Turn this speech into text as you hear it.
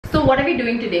So what are we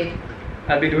doing today?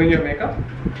 I'll be doing your makeup.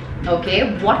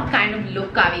 Okay, what kind of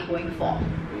look are we going for?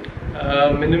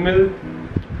 Minimal,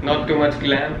 not too much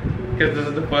glam, because this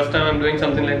is the first time I'm doing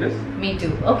something like this. Me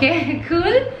too. Okay,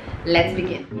 cool. Let's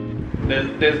begin.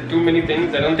 There's too many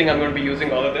things. I don't think I'm going to be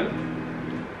using all of them.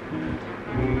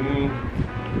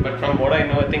 But from what I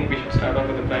know, I think we should start off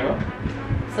with the primer.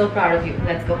 So proud of you.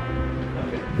 Let's go.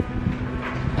 Okay.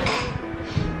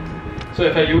 So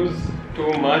if I use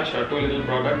too much or too little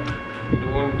product,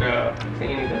 don't say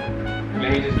anything.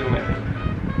 Let me just do my thing.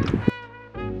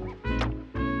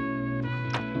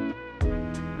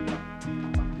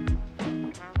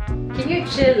 Can you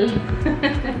chill?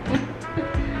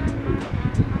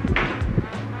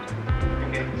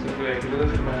 Okay, so do I do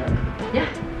this with my hand? Yeah.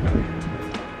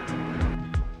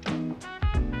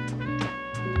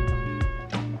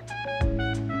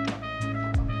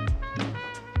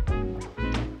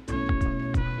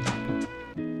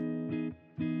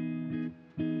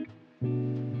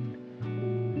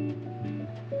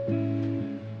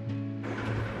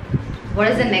 What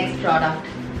is the next product?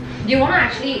 Do you want to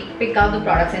actually pick out the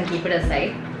products and keep it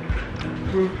aside?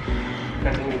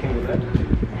 I think we can do that.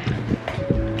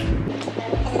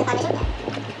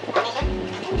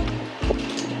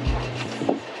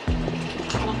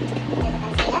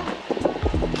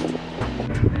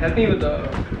 Help me with a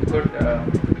good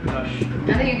blush.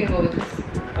 I think you can go with this.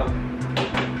 Okay.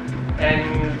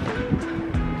 And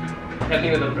help me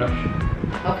with a brush.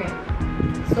 Okay.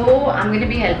 So I'm going to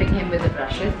be helping him with the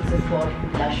brushes. This is for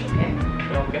blush, okay?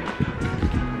 Okay.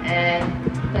 And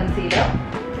concealer.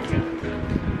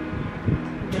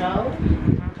 Brow.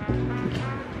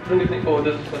 Don't you think? Oh,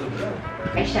 this is for the brow.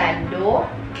 Eyeshadow.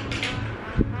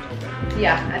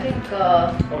 Yeah, I think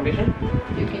Foundation?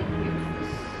 you can use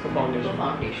this For foundation. for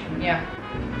foundation. Yeah.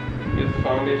 Use the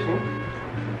foundation.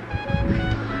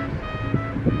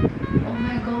 Oh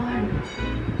my god.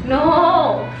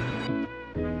 No!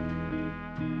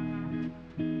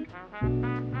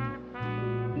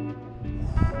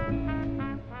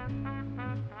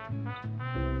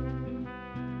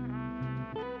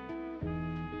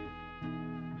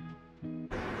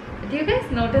 Do you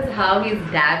guys notice how he's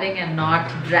dabbing and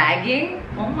not dragging?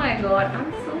 Oh my god,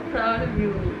 I'm so proud of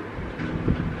you.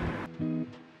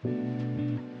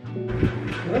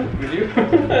 Well, will you?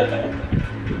 Can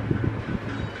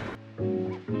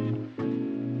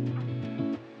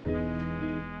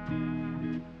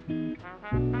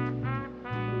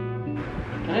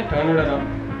I turn it around?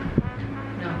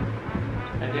 No.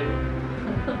 I did.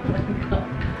 Oh my god.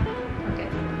 Okay.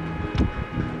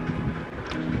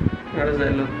 How does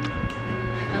that look?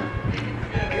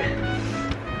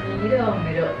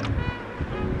 Mirror.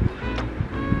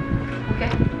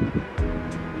 Okay.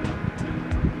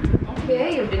 Okay,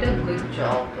 you did a good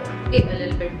job. Okay, a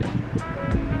little bit.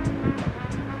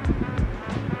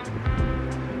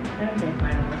 I don't like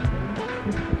my nose.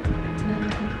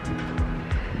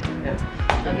 Yeah.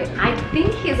 Okay, I think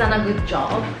he's done a good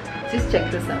job. Just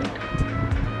check this out.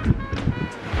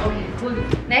 Okay, cool.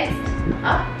 Next.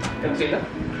 Concealer?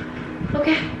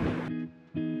 Okay.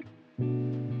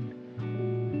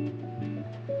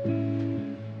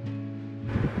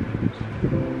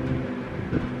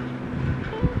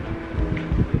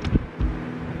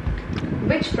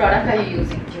 Which product are you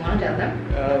using? Do you want to tell them?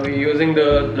 We're using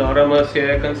the Laura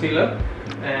Mercier concealer,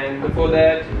 and before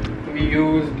that we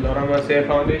used Laura Mercier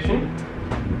foundation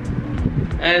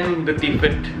and the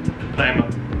T-Fit primer.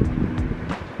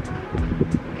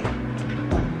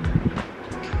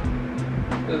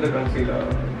 This is the concealer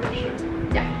brush.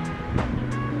 Yeah.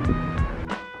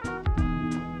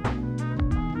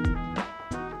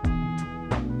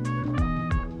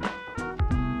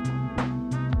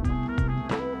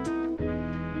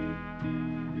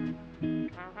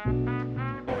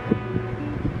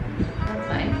 That's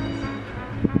fine.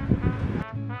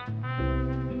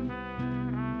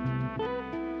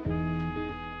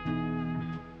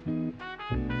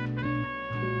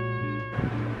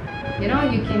 You know,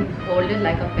 you can hold it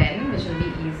like a pen, which will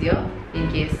be easier in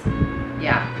case.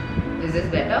 Yeah. Is this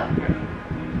better?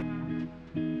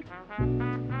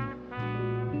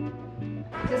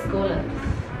 Just go like this.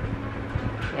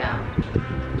 Yeah.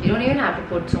 You don't even have to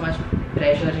put so much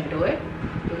pressure into it.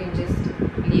 You can just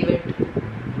leave it.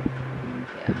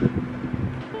 Yeah.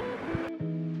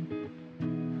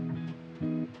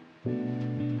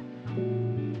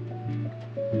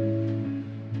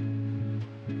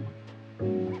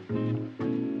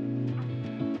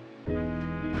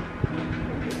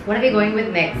 What are we going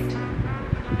with next?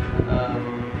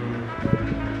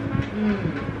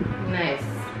 Nice.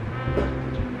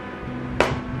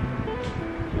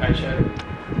 Eyeshadow.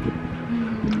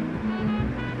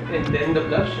 And then the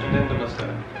blush, and then the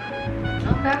mascara.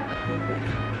 Okay.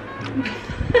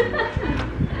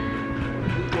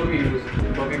 What do we use?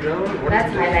 Coffee ground? What That's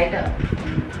is this? highlighter.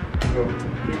 Oh.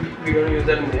 We're going to use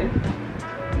that in the end?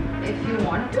 If you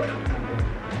want to.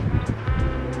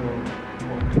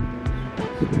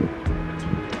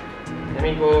 Let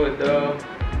me go with the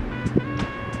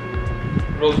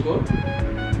rose gold.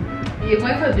 You're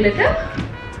going for glitter? I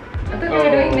thought you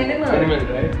were doing minimal. Minimal,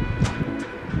 right?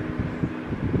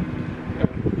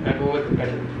 Okay. I go with the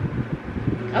petal.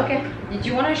 Okay. Did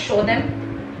you want to show them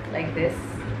like this?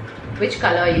 Which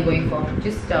color are you going for?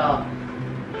 Just The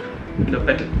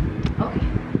petal. okay.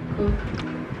 Cool.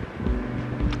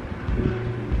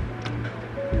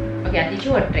 Okay, I'll teach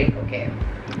you a trick, okay?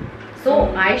 So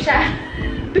eyeshadow,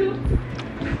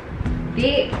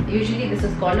 this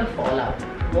is called a fallout.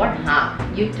 What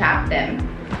you tap them,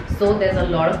 so there's a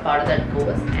lot of powder that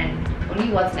goes, and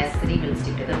only what's necessary will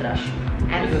stick to the brush.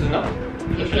 And This is enough?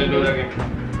 You Should I can do do it again?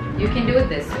 You can do it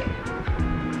this way.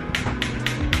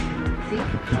 See?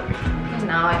 Okay. Okay,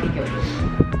 now I think you're good.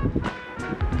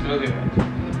 Close your eyes.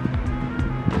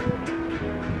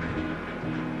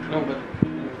 No, but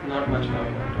there's not much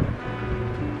coming out.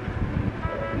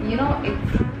 You know,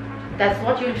 that's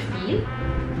what you'll feel,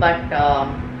 but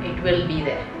it will be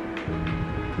there.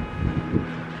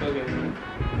 Close your eyes.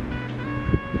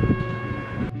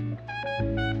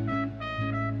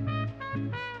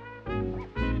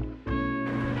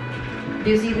 Do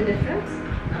you see the difference?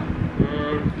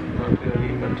 No? Not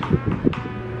really, but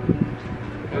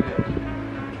okay.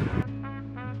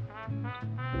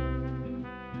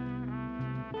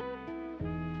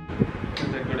 Is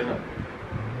that good enough?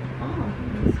 Oh,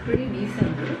 it's pretty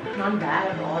decent. Not bad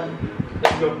at all.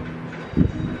 Let's go.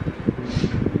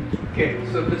 Okay,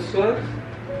 so this was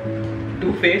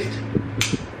two-faced.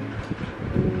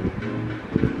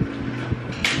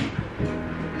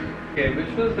 Okay,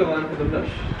 which was the one for the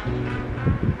blush?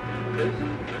 This?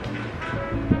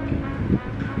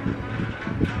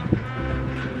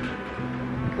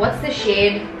 What's the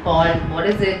shade called? What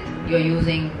is it you're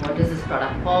using? What is this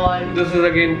product called? This is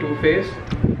again two-faced,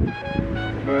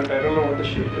 but I don't know what the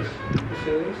shade is. This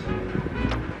is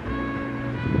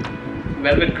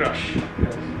Velvet Crush.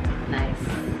 Yes. Nice.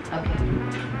 Okay.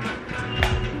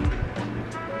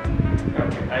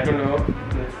 Okay, I don't know.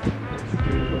 Let's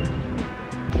give it a go.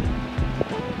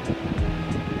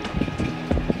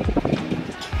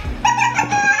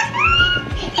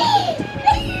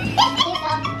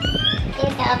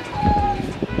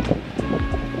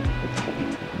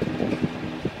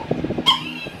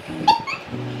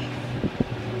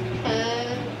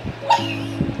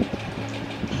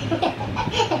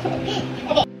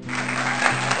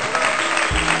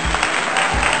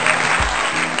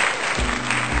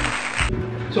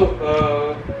 So,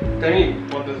 tell me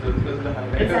what this is. This is the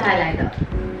highlighter. It's a highlighter.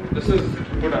 This is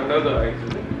put under the eyes,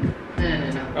 is it?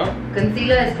 No. Oh?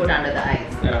 Concealer is put under the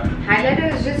eyes. Yeah. Highlighter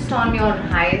is just on your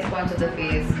highest points of the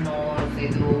face, nose,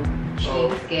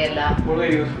 cheeks, kerala. What do I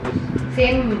use for this?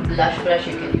 Same blush brush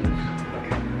you can use.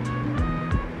 Okay.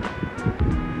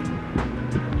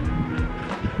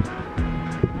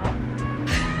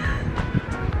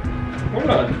 Hold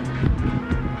on.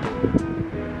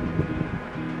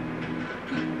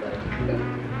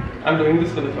 I'm doing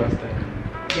this for the first time.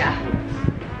 Yeah.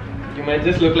 You might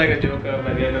just look like a joker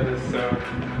by the end of this.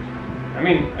 I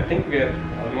mean, I think we're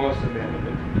almost at the end of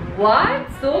it. What?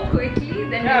 So quickly?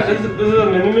 Then Yeah, this is a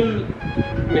minimal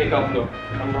makeup look.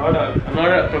 I'm not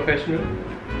a professional.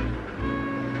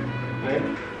 Right?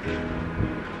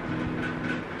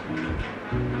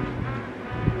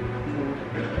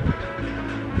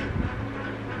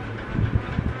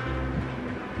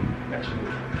 Actually,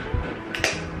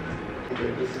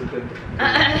 okay, this is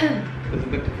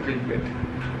the difficult bit.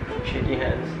 Shaky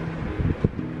hands.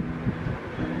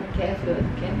 Careful,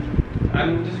 okay?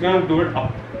 I'm just gonna do it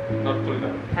up, not pull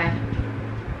down. Fine.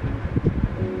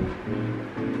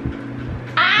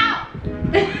 Ow!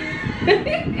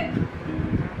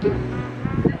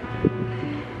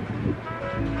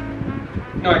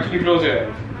 No, actually close your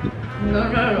eyes.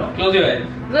 No. Close your eyes.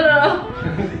 No.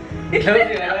 Close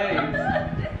your eyes.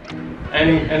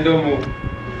 And don't move.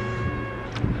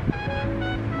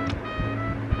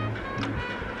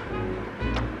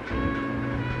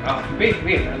 Wait,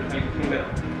 I'll clean that up.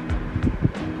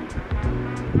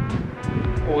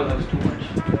 Oh, that was too much.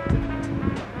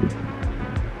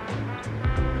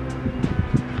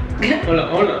 Hold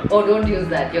on. Oh, don't use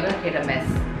that. You're gonna create a mess.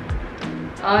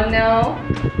 Oh no.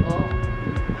 Oh.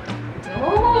 No.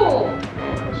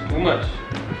 Oh, that was too much.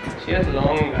 She has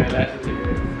long eyelashes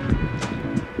here.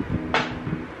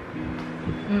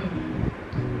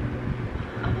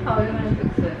 How are you gonna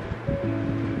fix it?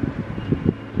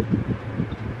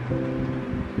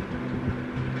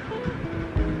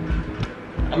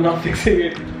 I'm not fixing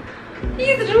it.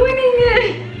 He's ruining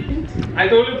it. I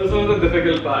told you this was the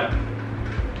difficult part.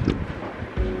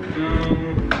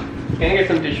 Can I get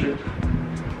some tissue?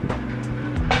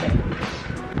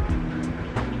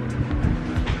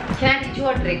 Can I teach you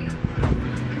a trick?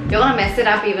 You're gonna mess it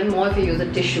up even more if you use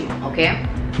a tissue, okay?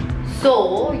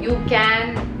 So you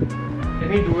can... Let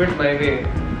me do it my way.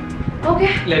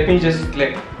 Okay. Let me just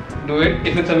like do it.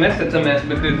 If it's a mess, it's a mess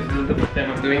because this is the first time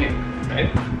I'm doing it,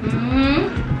 right?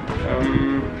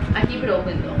 I keep it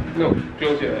open though. No,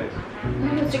 close your eyes.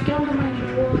 No, stick it onto my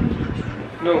nose.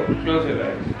 No, close your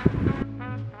eyes.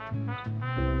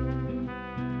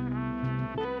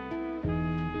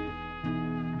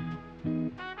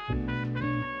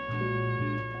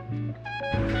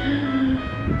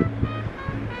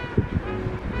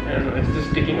 I don't know, it's just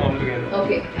sticking all together.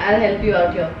 Okay, I'll help you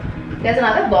out here. There's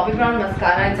another Bobbi Brown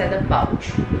mascara inside the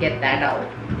pouch. Get that out.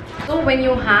 So when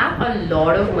you have a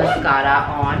lot of mascara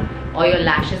on or your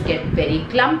lashes get very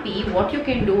clumpy, what you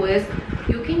can do is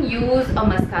you can use a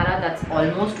mascara that's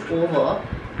almost over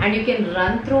and you can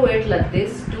run through it like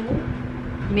this to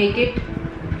make it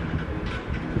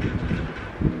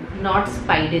not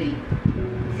spidery.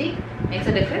 See? Makes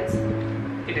a difference?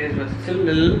 It is, but still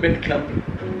a little bit clumpy.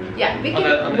 Yeah, we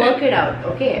can work it out,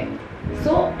 okay?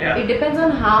 So, it depends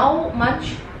on how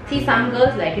much. See, some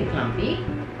girls like it clumpy.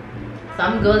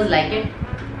 Some girls like it,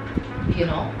 you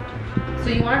know. So,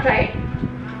 you want to try it?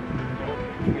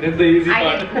 That's the easy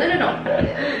part. No.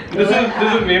 This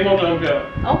is way more clumpy.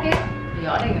 Okay.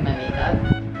 You're taking my makeup.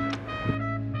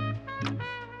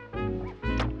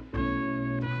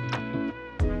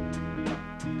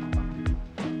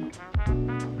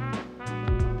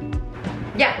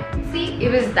 Yeah, see,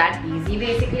 it was that easy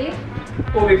basically.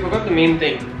 Oh, we forgot the main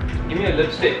thing. Give me a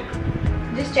lipstick.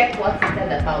 Just check what's inside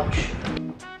the pouch.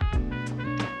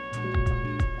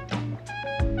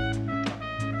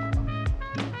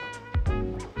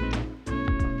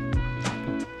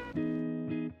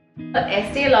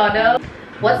 Estee Lauder.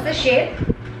 What's the shade?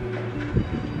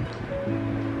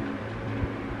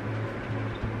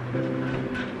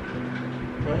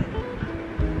 What?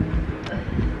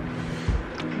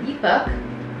 Deepak.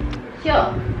 Here.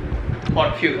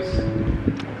 Hot fuse.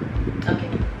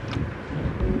 Okay.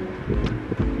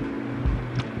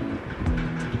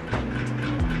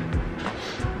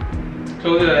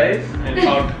 Close your eyes and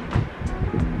out.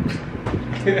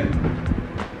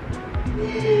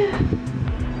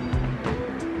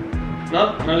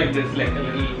 Not like this, like a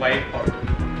little white pot.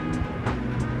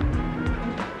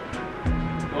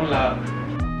 Don't laugh.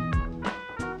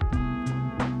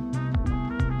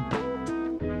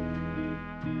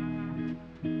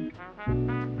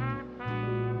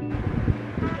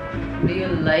 Do you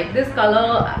like this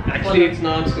color? Actually, it's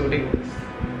not suiting this.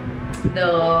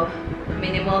 The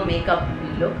minimal makeup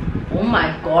look. Oh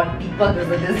my god, Deepak, this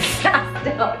is a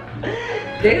disaster.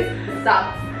 This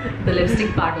sucks. The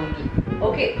lipstick part only.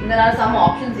 Okay, there are some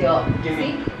options here.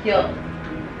 See, here.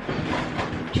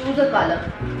 Choose a color.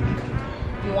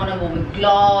 You want to go with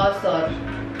gloss or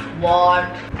what?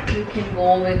 You can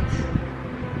go with...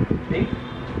 See?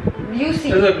 You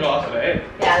see. This is a gloss, right?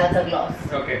 Yeah, that's a gloss.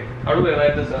 Okay. How do I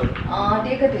wipe this out?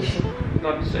 Take a tissue.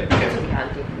 Not this side. It's okay,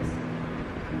 I'll take this.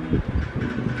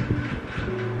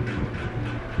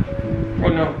 Oh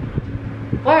no.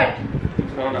 What?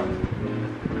 It's gone up.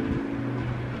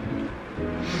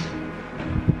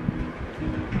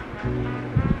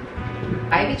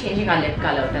 Why are we changing our lip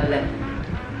color? Tell them.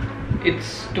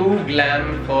 It's too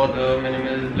glam for the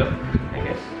minimal look, I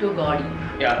guess. Too gaudy.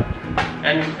 Yeah.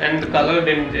 And the color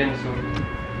didn't change, so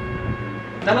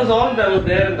that was all that was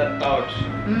there in that pouch.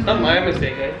 It's not my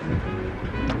mistake, guys.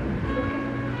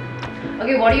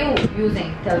 Okay, what are you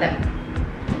using? Tell them.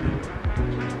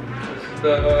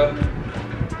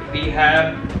 We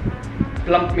have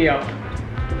Plump Me Up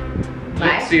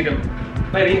lip serum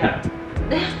by Rehab.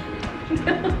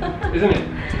 Isn't it?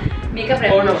 Makeup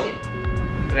Revolution. Oh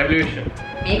no. Revolution.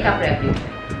 Makeup Revolution.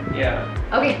 Yeah.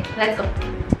 Okay, let's go.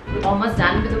 We're almost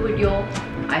done with the video.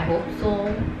 I hope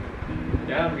so.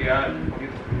 Yeah, we are.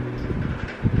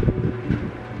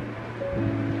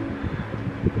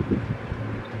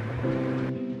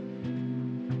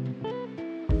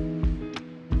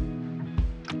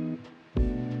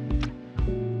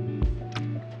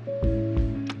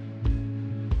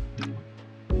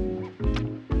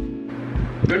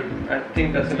 Good. I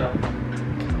think that's enough.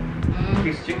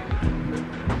 Please check.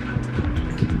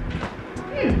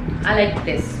 I like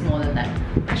this more than that.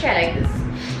 Actually, I like this.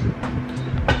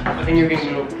 I think you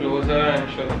can look closer and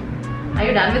show them. Are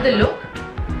you done with the look?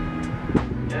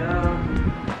 Yeah.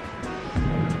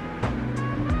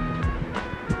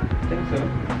 I think so.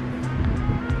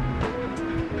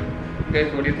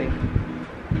 Guys, what do you think?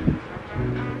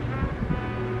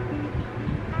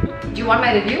 Do you want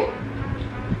my review?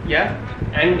 Yeah,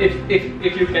 and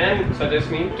if you can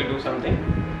suggest me to do something,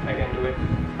 I can do it.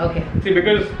 Okay. See,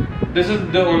 because this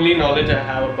is the only knowledge I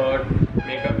have about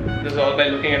makeup. This is all by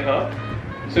looking at her.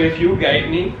 So if you guide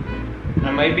me,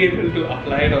 I might be able to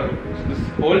apply it on. So this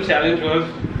whole challenge was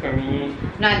for me.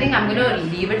 No, I think I'm gonna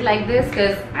leave it like this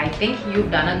because I think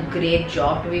you've done a great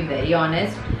job, to be very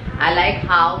honest. I like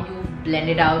how you've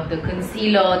blended out the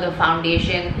concealer, the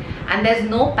foundation, and there's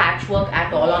no patchwork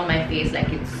at all on my face. Like,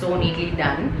 it's so neatly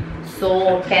done.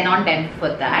 So 10 on 10 for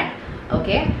that.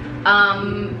 Okay.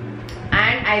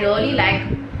 And I really like,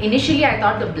 initially I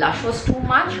thought the blush was too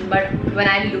much, but when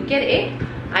I look at it,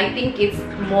 I think it's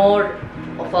more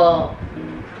of a,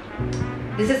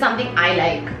 this is something I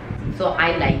like, so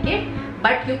I like it,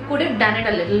 but you could have done it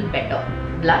a little better,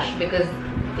 blush, because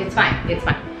it's fine, it's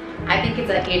fine. I think it's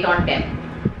an 8 on 10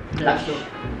 blush.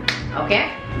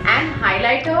 Okay. And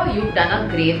highlighter, you've done a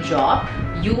great job.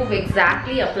 You've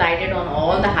exactly applied it on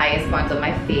all the highest points of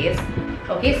my face.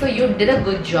 Okay, so you did a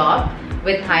good job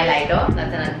with highlighter.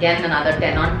 That's again another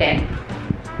 10 on 10.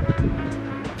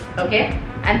 Okay,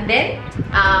 and then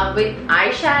with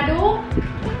eyeshadow,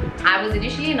 I was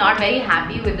initially not very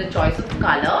happy with the choice of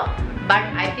color, but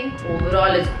I think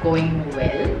overall it's going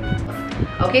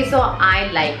well. Okay, so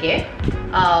I like it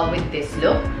with this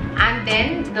look. And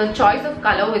then the choice of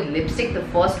color with lipstick, the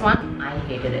first one, I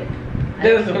hated it.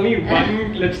 There's only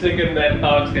one lipstick in that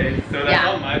pouch, guys, so that's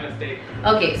not my mistake.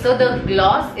 Okay, so the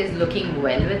gloss is looking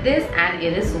well with this, and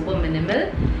it is super minimal.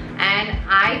 And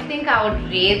I think I would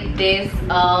rate this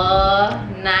a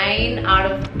 9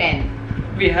 out of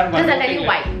 10. We have one. Just I'll tell you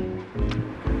why.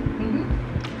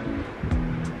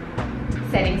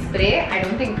 Setting spray. I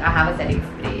don't think I have a setting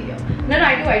spray here. No,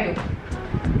 I do.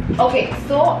 Okay,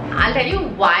 so I'll tell you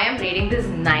why I'm rating this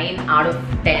 9 out of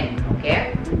 10.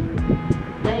 Okay.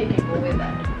 Then you can go with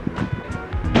that.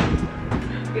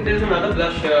 Okay, there's another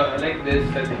blush like this,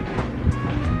 I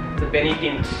think. The Penny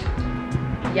Tint.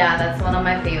 Yeah, that's one of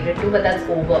my favorite too, but that's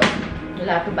over. You'll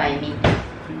have to buy me.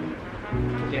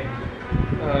 Okay.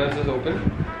 This is open.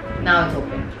 Now it's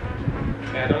open.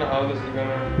 Okay, I don't know how this is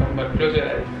gonna come, but close your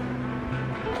eyes.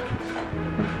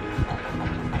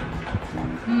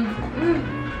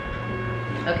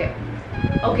 Okay.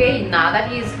 Okay, now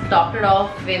that he's topped it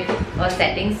off with a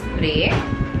setting spray,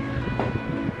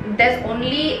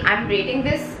 I'm rating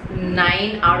this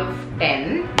 9 out of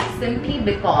 10 simply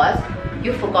because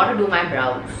you forgot to do my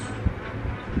brows.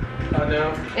 Oh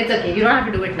no. It's okay, you don't have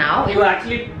to do it now. You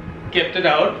actually kept it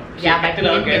out. Yeah, kept it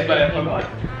out, guys, but I forgot.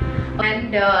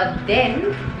 And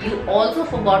then you also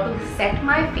forgot to set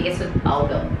my face with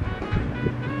powder.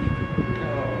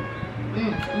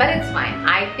 But it's fine.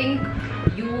 I think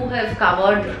you have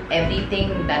covered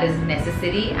everything that is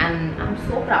necessary, and I'm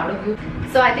so proud of you.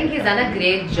 So I think he's done a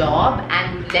great job,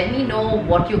 and let me know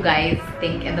what you guys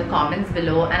think in the comments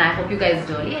below, and I hope you guys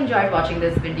really enjoyed watching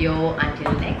this video.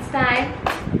 Until next time.